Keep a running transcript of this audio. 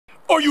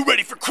Are you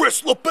ready for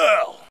Kris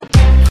Labelle?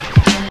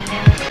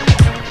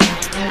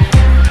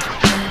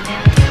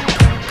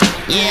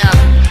 Yeah.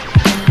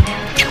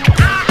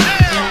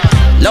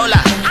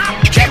 Lola,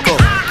 Jekyll,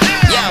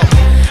 yo.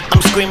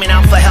 I'm screaming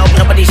out for help,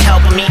 nobody's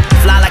helping me.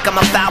 Fly like I'm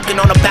a falcon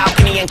on a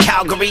balcony in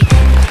Calgary.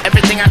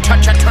 Everything I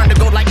touch, I turn to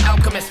gold like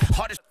alchemist.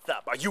 Hardest. What's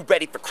up? Are you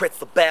ready for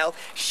Kris Labelle?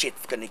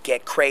 Shit's gonna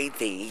get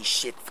crazy.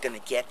 Shit's gonna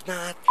get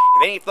nuts.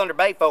 If any Thunder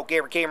Bay folk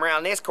ever came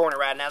around this corner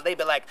right now, they'd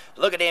be like,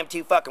 look at them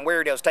two fucking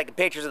weirdos taking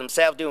pictures of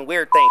themselves doing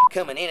weird things.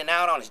 Coming in and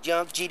out on his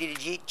junk. Take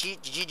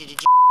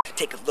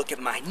a look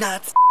at my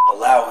nuts.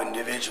 Allow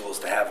individuals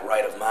to have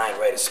right of mind,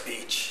 right of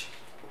speech.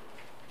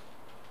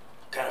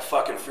 What kind of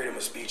fucking freedom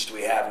of speech do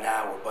we have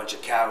now? We're a bunch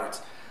of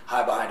cowards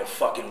hide behind a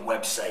fucking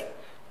website.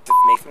 Just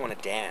makes me want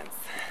to dance.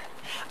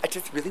 I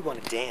just really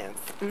want to dance.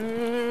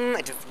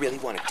 I just really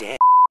want to dance.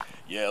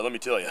 Yeah, let me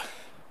tell you.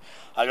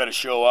 I got a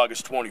show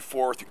August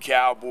 24th at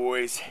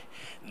Cowboys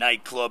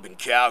nightclub in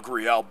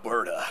Calgary,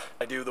 Alberta.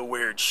 I do the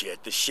weird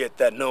shit, the shit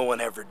that no one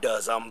ever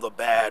does. I'm the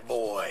bad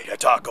boy. I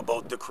talk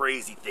about the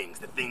crazy things,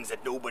 the things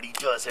that nobody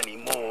does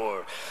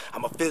anymore.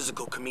 I'm a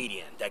physical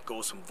comedian that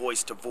goes from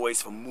voice to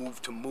voice, from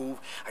move to move.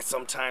 I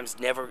sometimes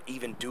never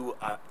even do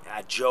a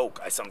joke.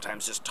 I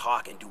sometimes just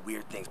talk and do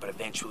weird things, but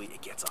eventually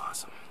it gets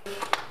awesome.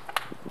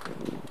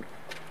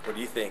 What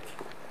do you think?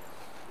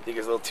 You think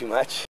it's a little too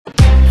much?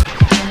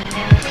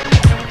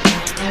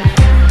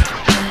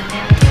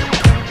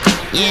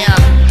 Yeah.